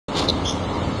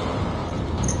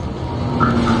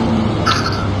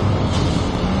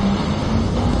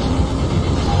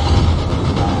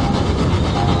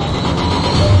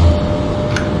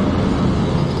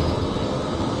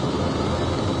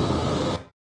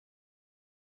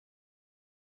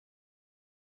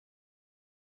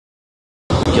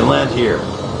land here.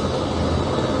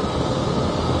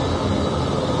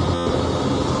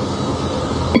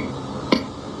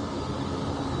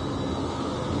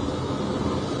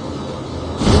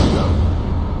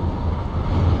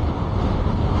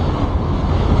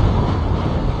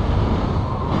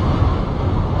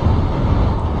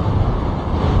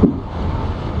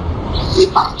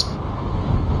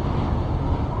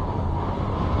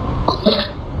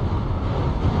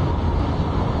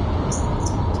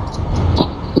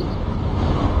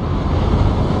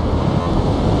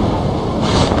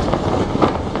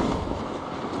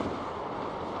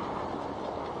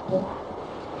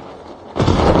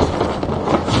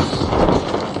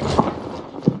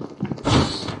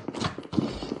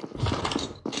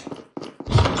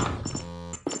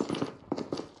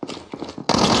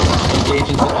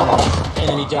 Engaging the enemy.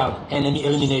 Enemy down. Enemy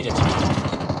eliminated.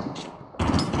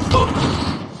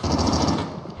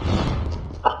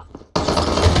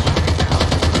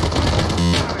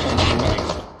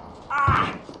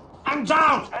 I'm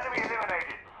down! Enemy eliminated.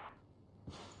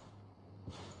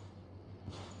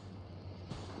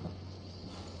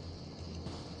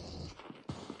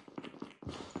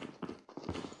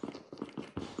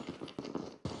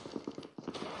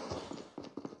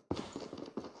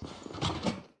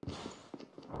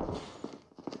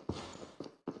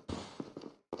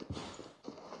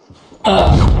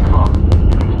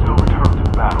 You can still return to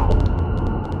the battle.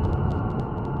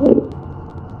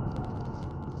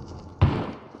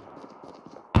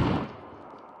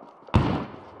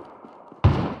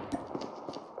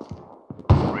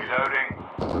 Reloading.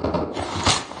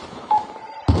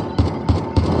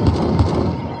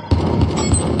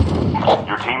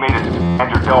 Your teammate is and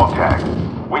your dog tag.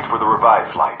 Wait for the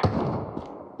revive flight.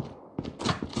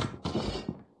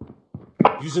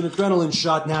 Use an adrenaline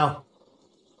shot now.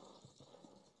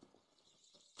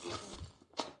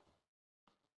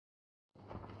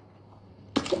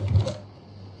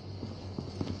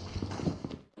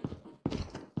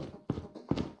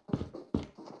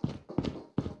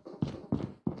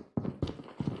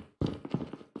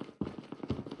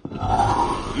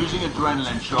 Using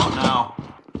adrenaline shot now.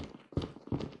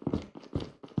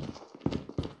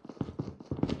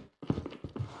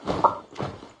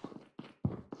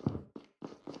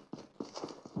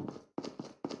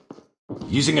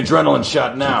 Using adrenaline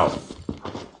shot now.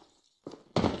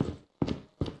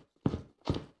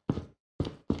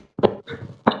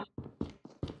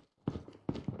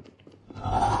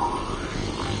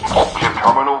 Chip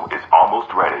terminal is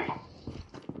almost ready.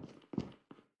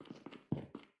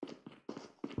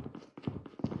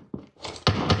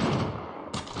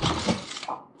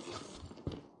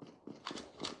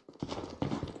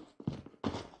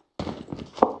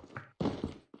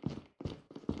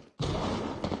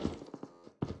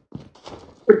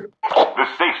 The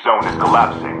safe zone is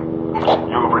collapsing.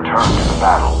 You have returned to the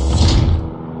battle.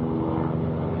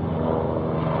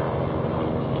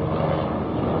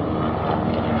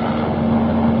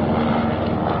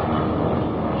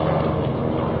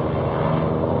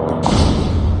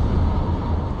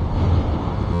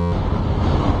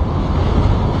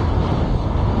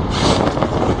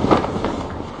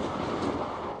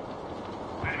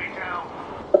 Enemy down.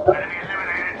 Enemy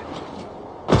eliminated.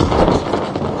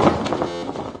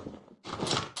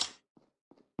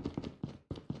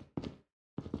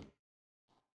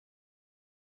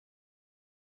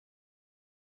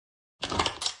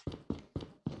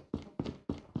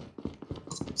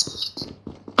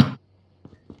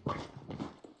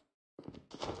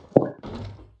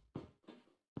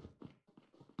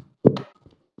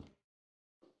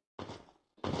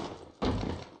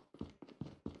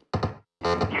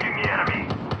 Hitting the enemy.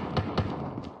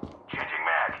 Changing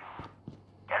mag.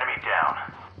 Enemy down.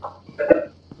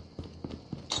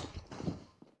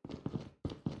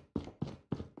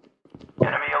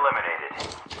 Enemy eliminated.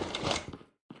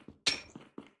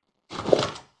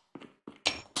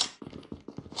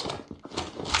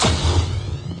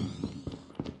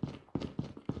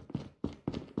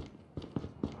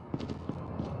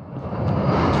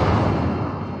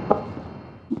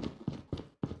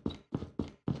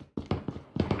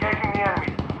 Engaging the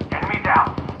enemy. Enemy down.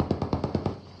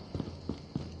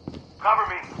 Cover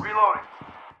me. Reloading.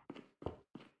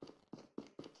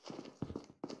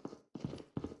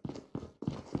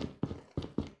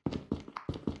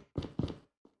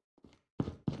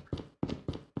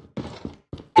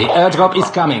 The airdrop is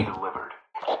coming. Delivered.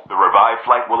 The revive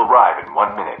flight will arrive in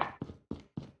 1 minute.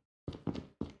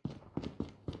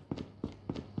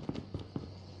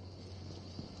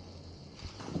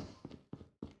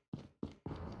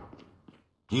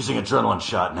 Using adrenaline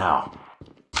shot now.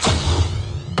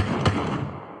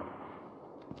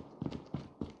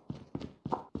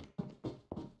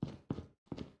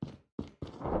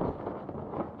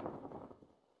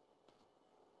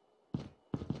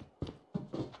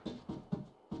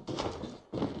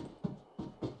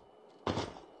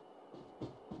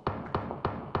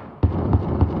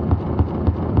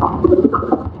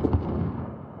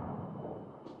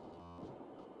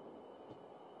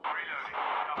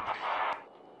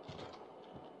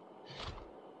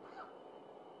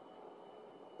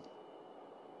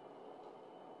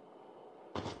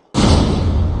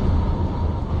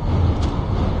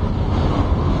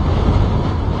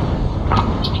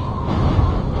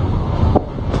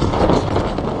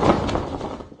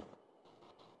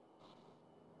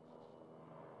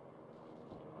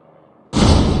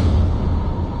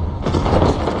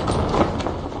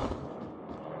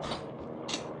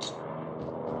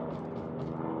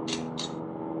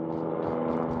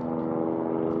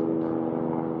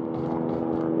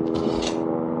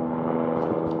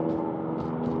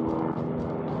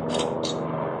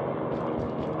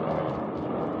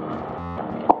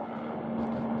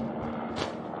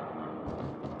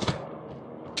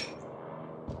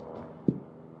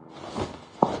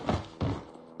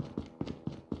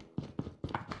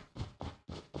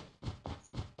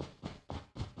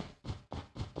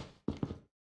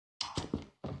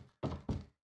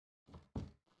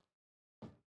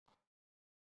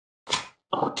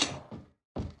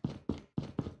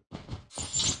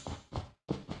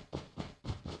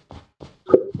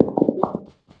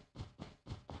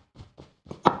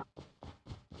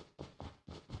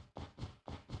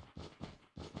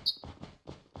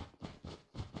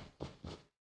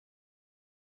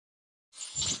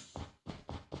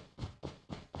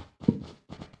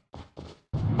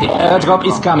 The airdrop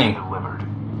is coming. Delivered.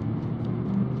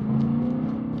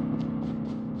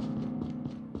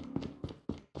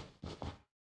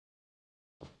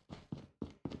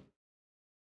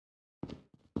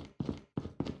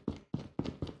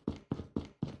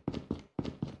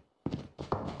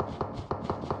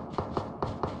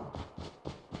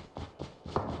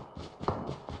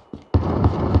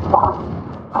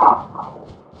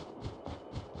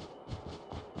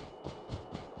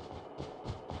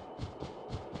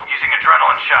 Using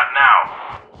adrenaline shot now.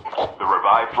 The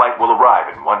revived flight will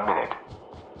arrive in 1 minute.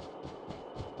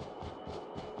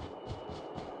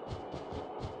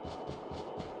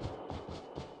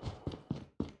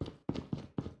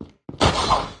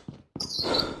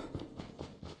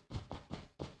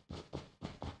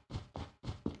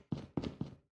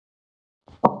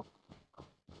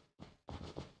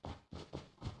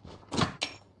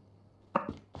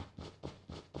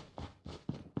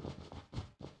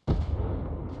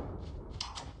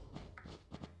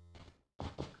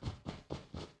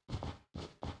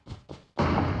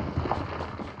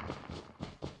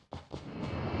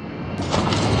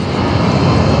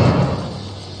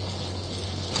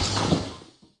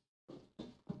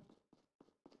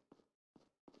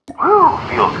 Whew,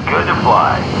 feels good to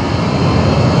fly.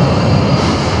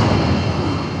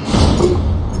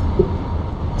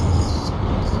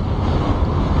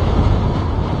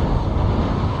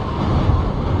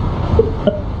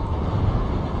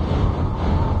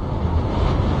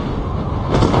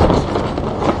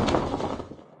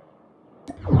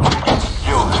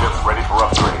 Fuel ship ready for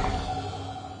upgrade.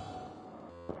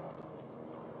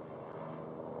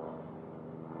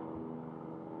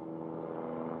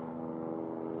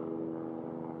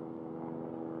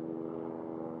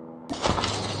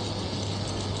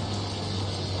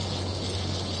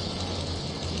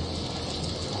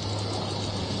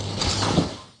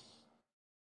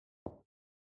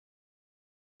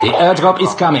 The airdrop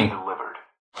is coming. Delivered.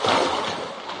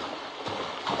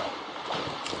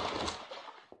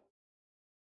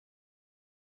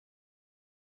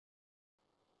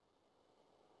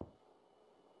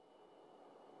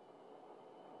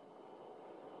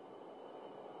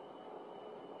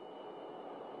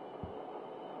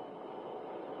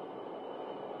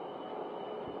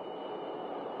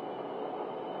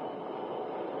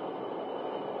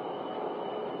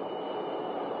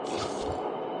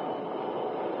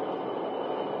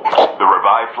 The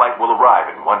revived flight will arrive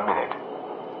in 1 minute.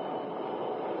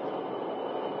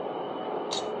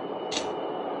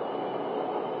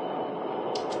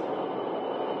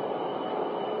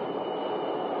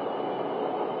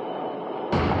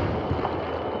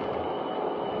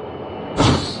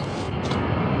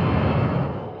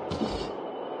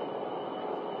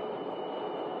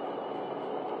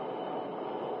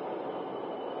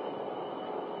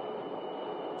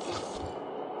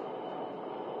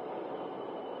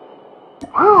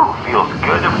 Whew, feels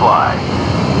good to fly.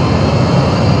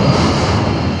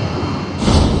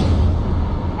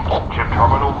 Chip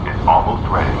terminal is almost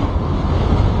ready.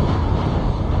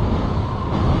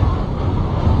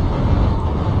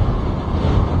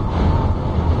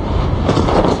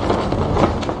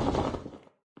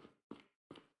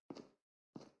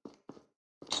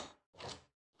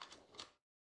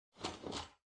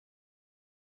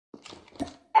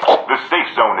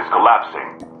 zone is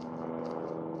collapsing.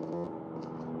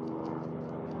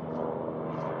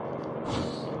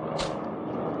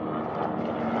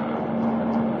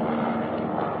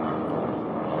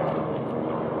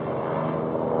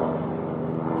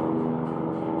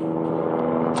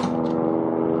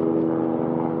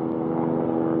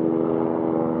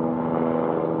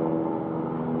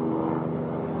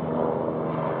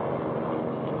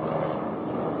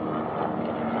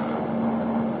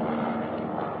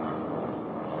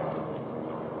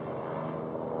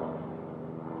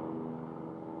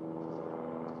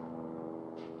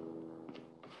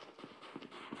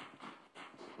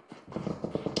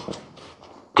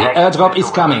 The airdrop is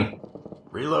coming.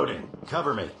 Reloading.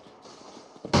 Cover me.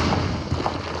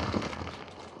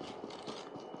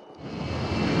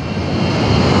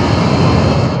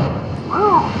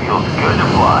 Woo, feels good to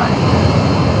fly.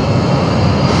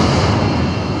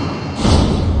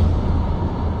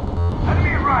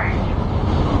 Enemy right.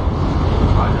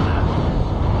 Roger that.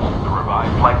 The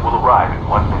revived flight will arrive in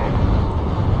 1 minute.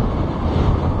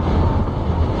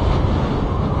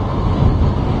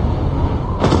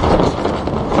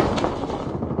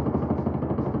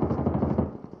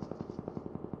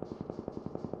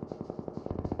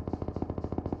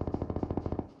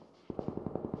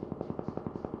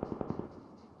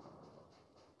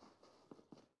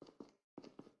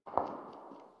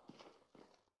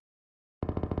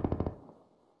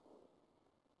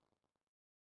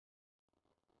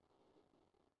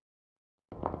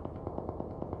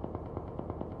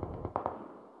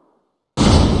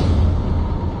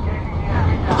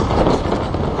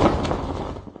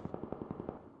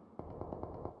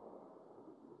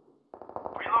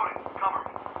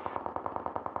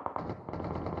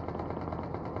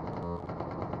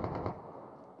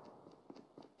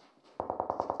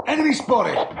 Enemy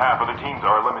spotted! Half of the teams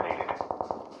are eliminated.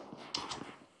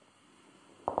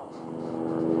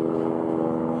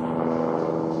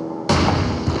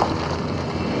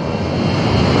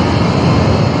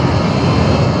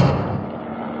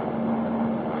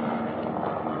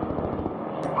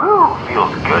 Woo,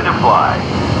 feels good to fly.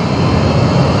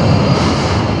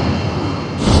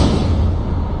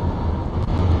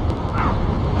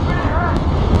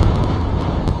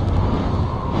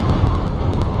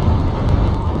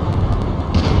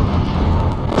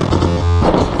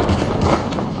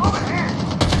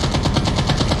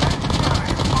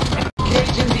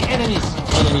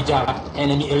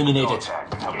 Enemy eliminated.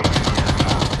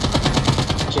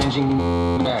 Changing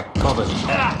cover. The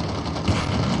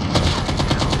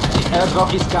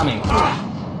airdrop is coming.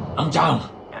 I'm down.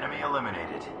 Enemy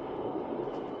eliminated.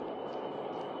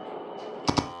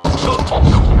 Don't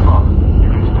give up. You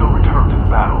can still return to the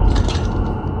battle.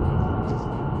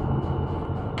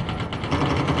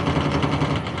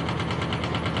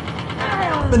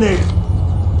 Eliminated!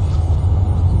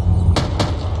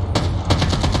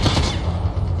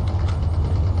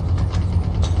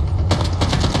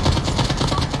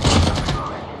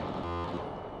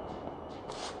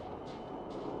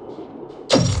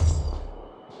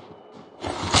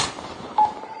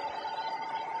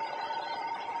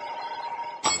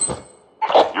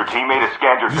 Your teammate has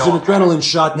scanned your Use an adrenaline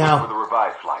shot for now. the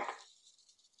revived flight.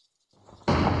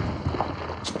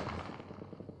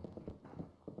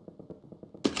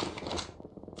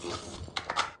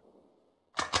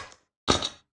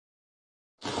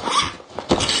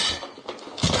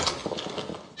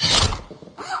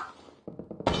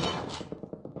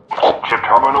 Chip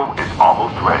terminal is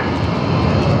almost ready.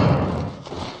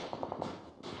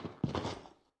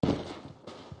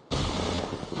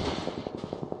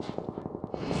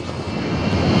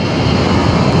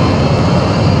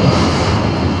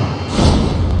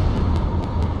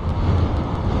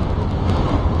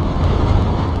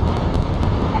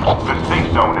 The safe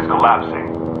zone is collapsing.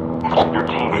 Your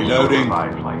team is Reloading.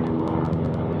 revived flight.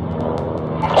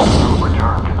 You'll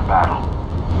return to the battle.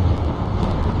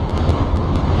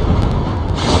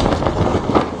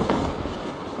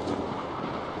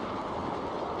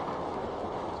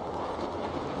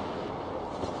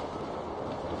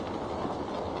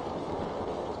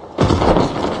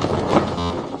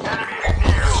 Enemy is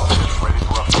near. Ready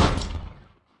for upgrade.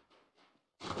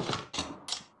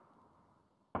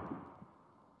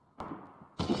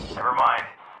 Never mind.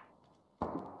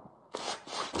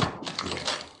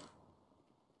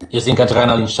 Using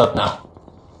adrenaline shot now.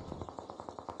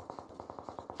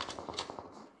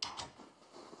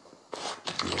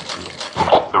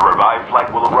 The revived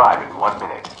flight will arrive in 1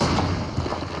 minute.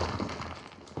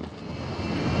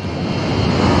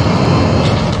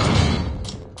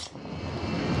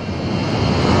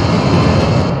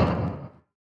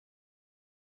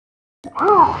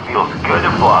 Woo, feels good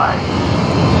to fly.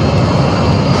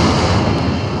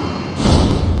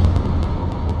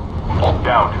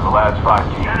 last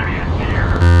 5 teams. Enemy is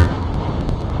near.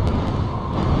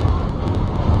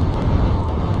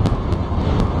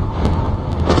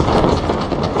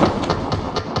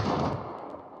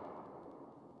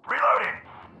 Reloading.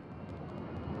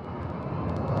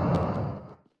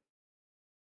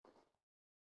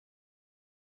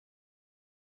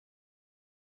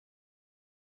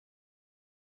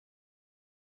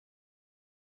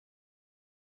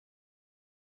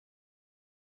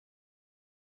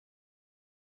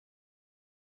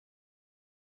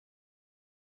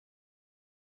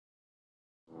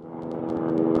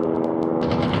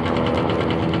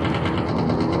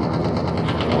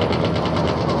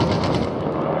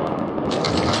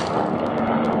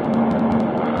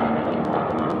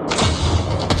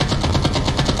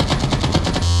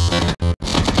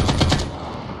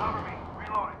 Cover me.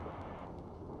 Reloading.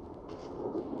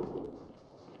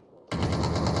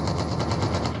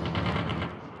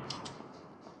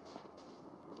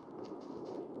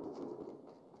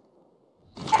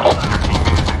 Your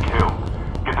teammate has been killed.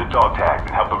 Get the dog tags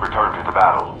and help them return to the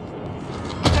battle.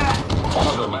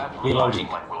 Cover me. Reloading.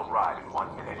 Flight will arrive in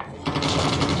 1 minute.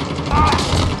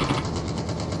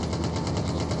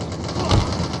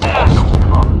 Don't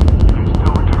give up. You can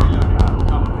still return to the battle.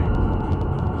 Cover me.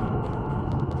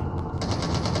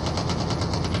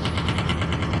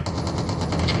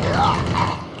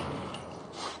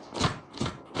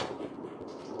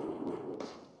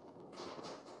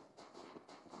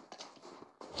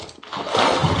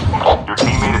 Your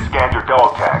teammate has scanned your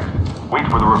dog tags. Wait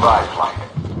for the revived flight.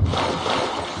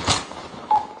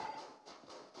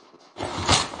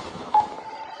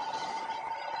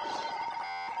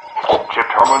 Chip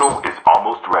terminal is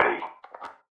almost ready.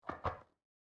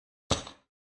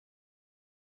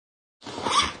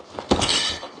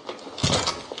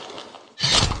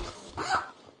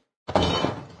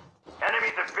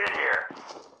 Enemies have been here.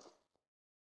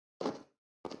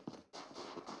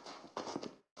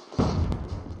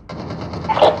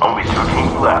 Only 2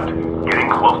 teams left, getting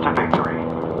close to victory.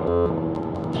 Your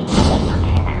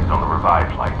teammate is on the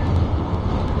revived flight.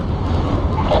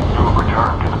 You have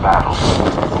returned to the battle.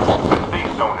 The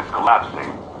safe zone is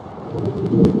collapsing.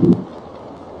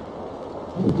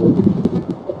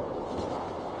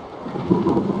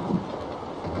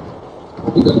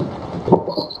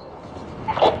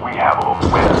 We have a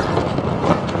winner.